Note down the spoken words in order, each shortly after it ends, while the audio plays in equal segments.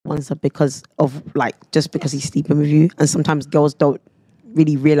ones are because of like just because he's sleeping with you, and sometimes girls don't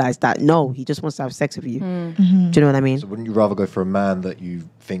really realize that he just wants to have sex with you. Do you know what I mean? So wouldn't you rather go for a man that you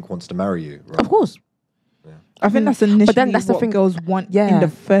think wants to marry you? Right? Of course. I think that's initially but then that's what the thing girls want in the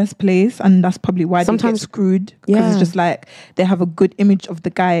first place, and that's probably why they get screwed. Because it's just like they have a good image of the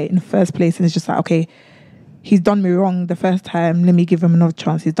guy in the first place, and it's just like, okay, he's done me wrong the first time, let me give him another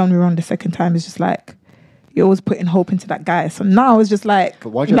chance. He's done me wrong the second time. It's just like you're always putting hope into that guy. So now it's just like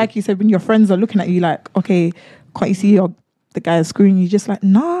you said, when your friends are looking at you like, okay, can't you see the guy is screwing you? Just like,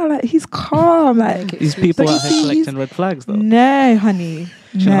 nah, like he's calm. Like these people are collecting red flags though. No, honey.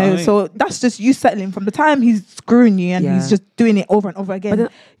 No. So that's just you settling from the time he's screwing you and he's just doing it over and over again.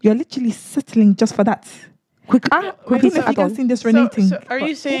 You're literally settling just for that. I don't know if you guys seen this Renee thing. So are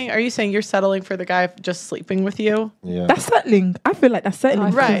you saying you're settling for the guy just sleeping with you? Yeah. That's settling. I feel like that's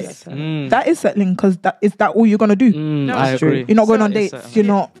settling. Right. That is settling because is that all you're gonna do? No, I agree. You're not going on dates. You're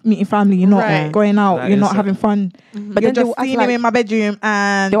not meeting family. You're not going out. You're not having fun. But you're just seeing him in my bedroom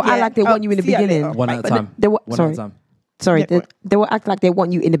and they'll act like they want you in the beginning. One at a time. Sorry, they will act like they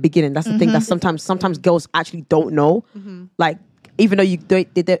want you in the beginning. That's the thing that sometimes girls actually don't know. Like even though you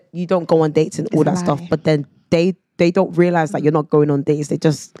don't go on dates and all that stuff, but then they don't realize that you're not going on dates. They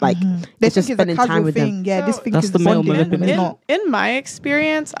just like they're just spending time with them. Yeah, so that's the male manipulation. In my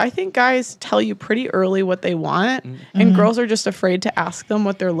experience, I think guys tell you pretty early what they want, and girls are just afraid to ask them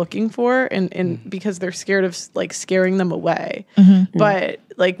what they're looking for, and because they're scared of like scaring them away. But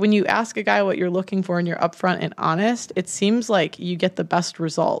like when you ask a guy what you're looking for and you're upfront and honest, it seems like you get the best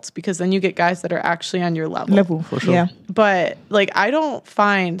results because then you get guys that are actually on your level. For sure. Yeah. But like I don't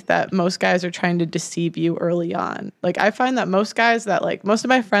find that most guys are trying to deceive you early on. Like I find that most guys that like most of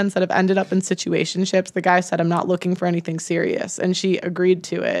my friends that have ended up in situationships, the guy said, I'm not looking for anything serious, and she agreed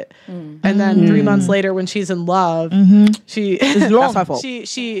to it. And then 3 months later when she's in love, she it's long. That's my fault.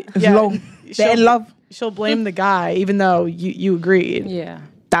 She long. They're in love. She'll blame the guy even though you agreed. Yeah.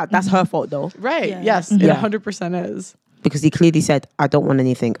 That's her fault though. Right. Yeah. Yes. It 100% is. Because he clearly said, I don't want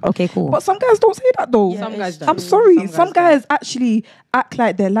anything. Okay, cool. But some guys don't say that though. Some guys don't. I'm sorry. Some guys actually act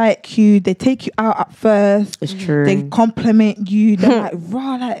like they like you. They take you out at first. It's true. They compliment you. They're like,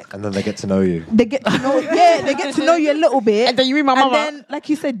 raw, like. And then they get to know you. They get to know, they get to know you a little bit. And then you read my mama. And then, like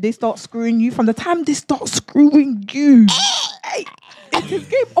you said, they start screwing you. From the time they start screwing you, it's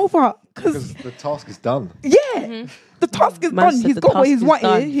game over. Because the task is done. Yeah. The task is done. He's got what he's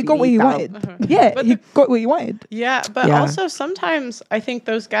wanted. He got what he wanted. Yeah, he got what he wanted. Yeah, but also sometimes I think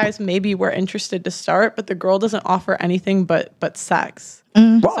those guys maybe were interested to start, but the girl doesn't offer anything but sex.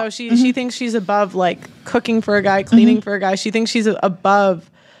 So she thinks she's above like cooking for a guy, cleaning for a guy. She thinks she's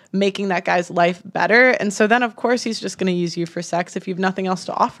above making that guy's life better. And so then of course he's just going to use you for sex if you have nothing else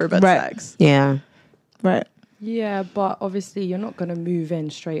to offer but sex. Yeah. Right. Yeah, but obviously you're not going to move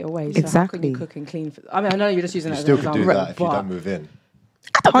in straight away. So exactly. How can you cook and clean? I mean, I know you're just using that as an example. You still could do that if you don't move in.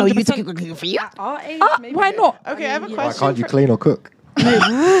 I don't know you to cook for you. At our age, maybe. Why not? Okay, I have a question. Why can't you clean or cook?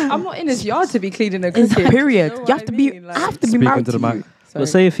 I'm not in his yard to be cleaning and cooking. Period. You know You have to be. like, I have to be married to you. But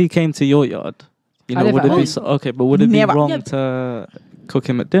say if he came to your yard, you know, would it be okay? But would it be wrong to cook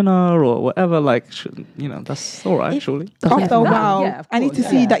him at dinner or whatever? Like, you know, that's all right, surely. After a while, I need to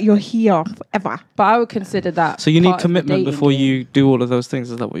see that you're here forever. But I would consider that. So you need commitment before you do all of those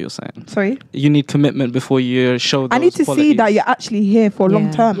things. Is that what you're saying? Sorry? You need commitment before you show those I need to qualities. see that you're actually here for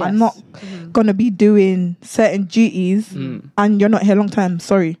long term. Yes. I'm not going to be doing certain duties and you're not here long term.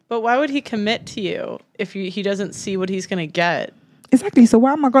 Sorry. But why would he commit to you if he doesn't see what he's going to get? Exactly. So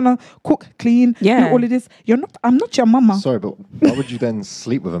why am I gonna cook, clean, do all of this? I'm not your mama. Sorry, but why would you then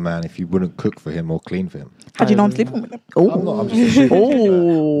sleep with a man if you wouldn't cook for him or clean for him? How do you know I'm sleeping with him? I'm just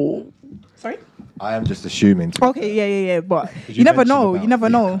assuming. Sorry? I am just assuming. Okay, yeah. But you never know. You never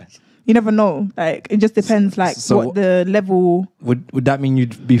know. You never know. Like it just depends. Like what the level. Would that mean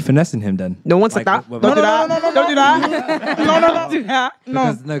you'd be finessing him then? No one said that. Don't do that. Don't do that.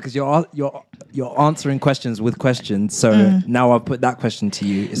 No. Because you're answering questions with questions. So now I've put that question to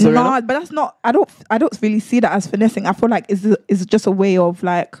you. But that's not. I don't really see that as finessing. I feel like it's just a way of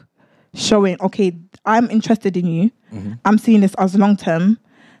like showing. Okay, I'm interested in you. I'm seeing this as long term.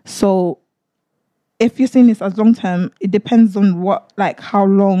 So if you're seeing this as long term, it depends on how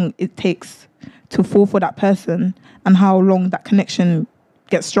long it takes to fall for that person and how long that connection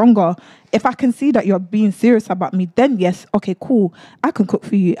gets stronger. If I can see that you're being serious about me, then yes, okay, cool. I can cook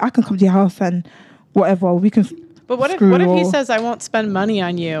for you. I can come to your house and whatever. We can. But what if he says, I won't spend money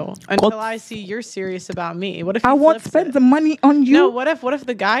on you until I see you're serious about me? What if I won't spend the money on you? No, what if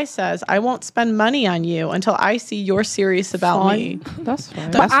the guy says, I won't spend money on you until I see you're serious about me? That's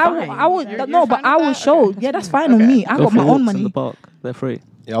fine. But I will show. Yeah, that's fine on me. I got my own money. In the park. They're free.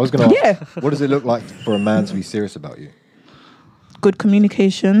 Yeah, I was going to ask, Yeah. what does it look like for a man to be serious about you? Good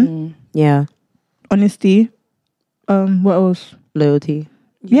communication, Yeah. honesty. What else? Loyalty.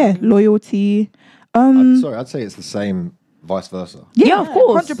 Yeah, loyalty. Sorry, I'd say it's the same vice versa. Yeah, of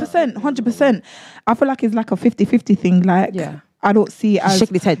course. 100%. I feel like it's like a 50-50 thing. Like, I don't see it as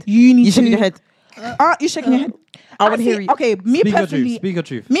Shaking his head. you need You to. shaking your head. You shaking your head. I would hear you. Okay, me Speak personally. your truth. Speak your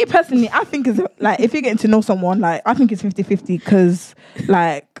truth. Me personally, I think it's like if you're getting to know someone, like I think it's 50-50 because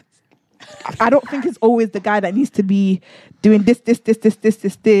like I don't think it's always the guy that needs to be doing this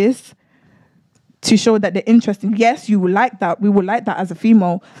to show that they're interested. Yes, you would like that. We would like that as a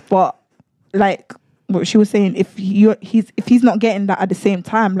female, but like what she was saying, if he's not getting that at the same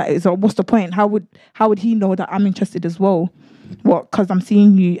time, like so what's the point? How would he know that I'm interested as well? What? Because I'm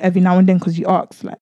seeing you every now and then because you ask. Like